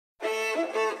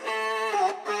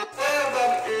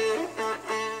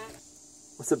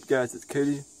What's up guys, it's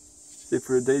Cody. So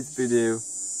for today's video,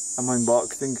 I'm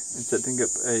unboxing and setting up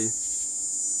a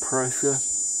Prusa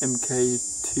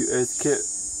Mk2s kit.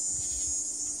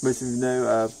 Most of you know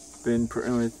I've been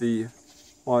printing with the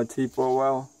YT for a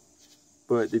while,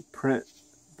 but the print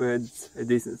bed's a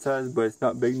decent size, but it's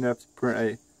not big enough to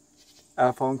print a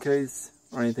iPhone case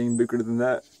or anything bigger than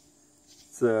that.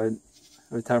 So it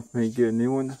was time for me to get a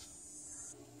new one.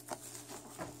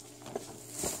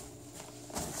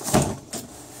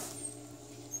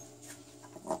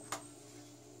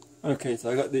 Okay,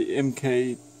 so I got the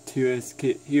Mk2s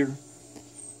kit here.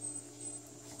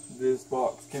 This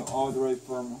box came all the way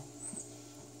from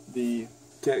the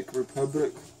Czech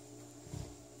Republic,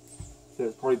 so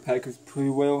it's probably packaged pretty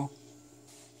well.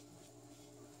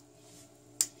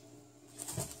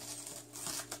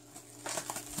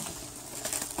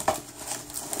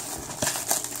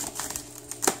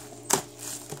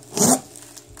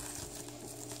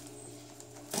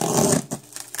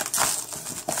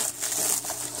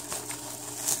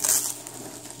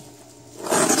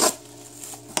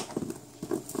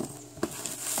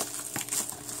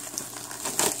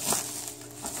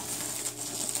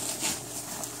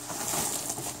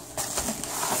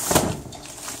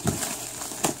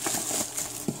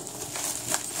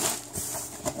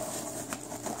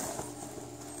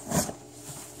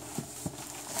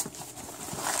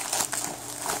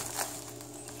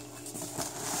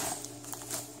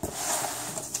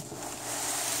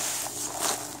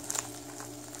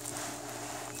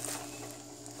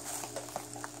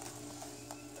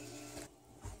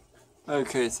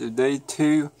 Okay, so day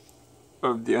 2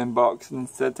 of the unboxing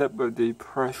setup of the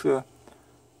Prusa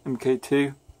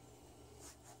Mk2.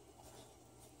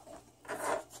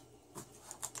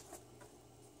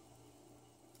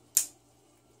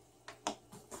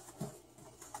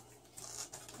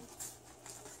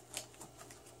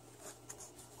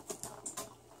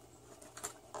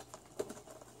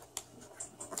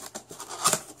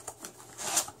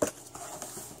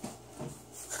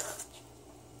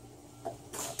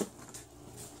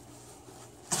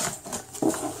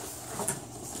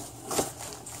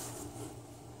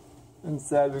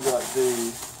 Inside we got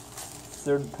the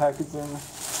third packaging,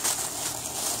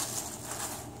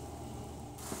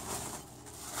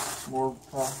 more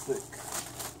plastic,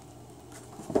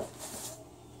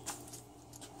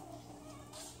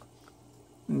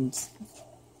 and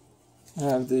I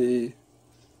have the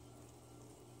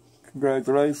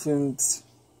congratulations,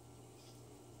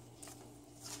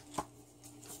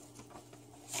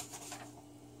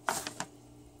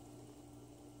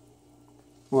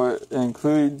 what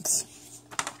includes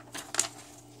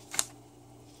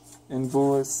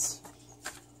invoice,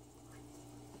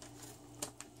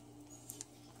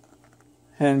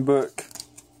 handbook,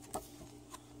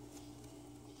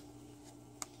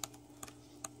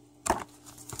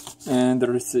 and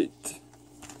the receipt.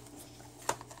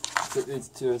 Put these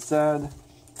to aside.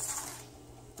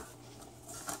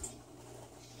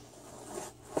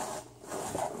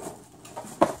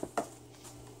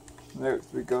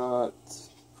 Next we got,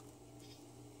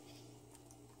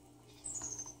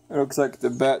 it looks like the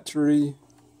battery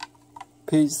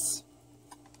piece.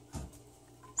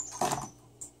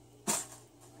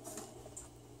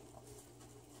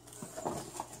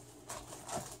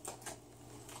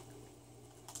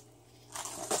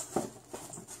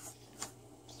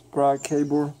 Spray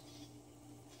cable.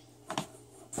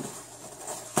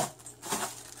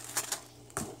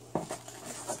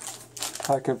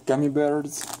 Pack of gummy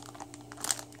bears.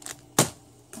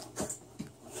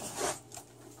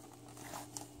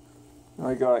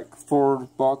 I got like 4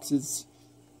 boxes.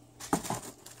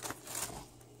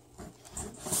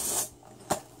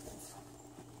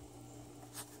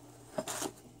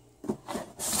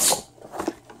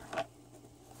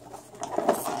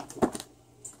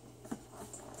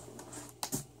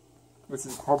 This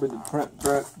is probably the print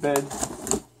bed.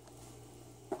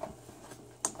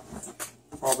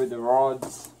 Probably the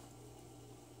rods.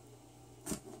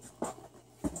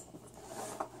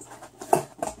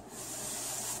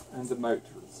 And the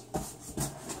motors.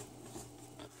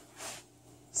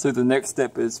 So the next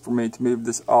step is for me to move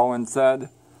this all inside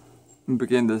and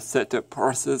begin the setup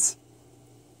process.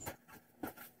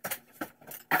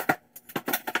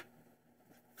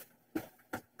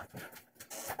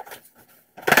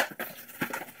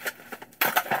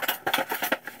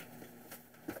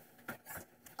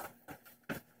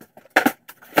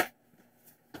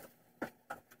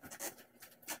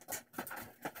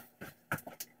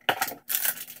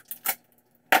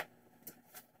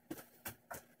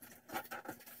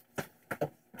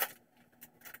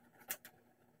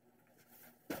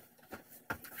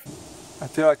 I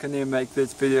feel like I need to make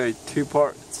this video a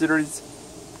 2-part series.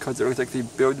 because it looks like the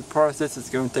build process is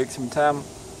going to take some time.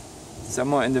 So I'm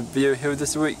going to end the video here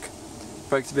this week. If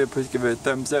you like the video, please give it a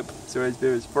thumbs up. So this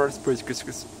video is first, please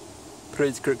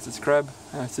click subscribe.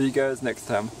 I'll see you guys next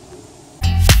time.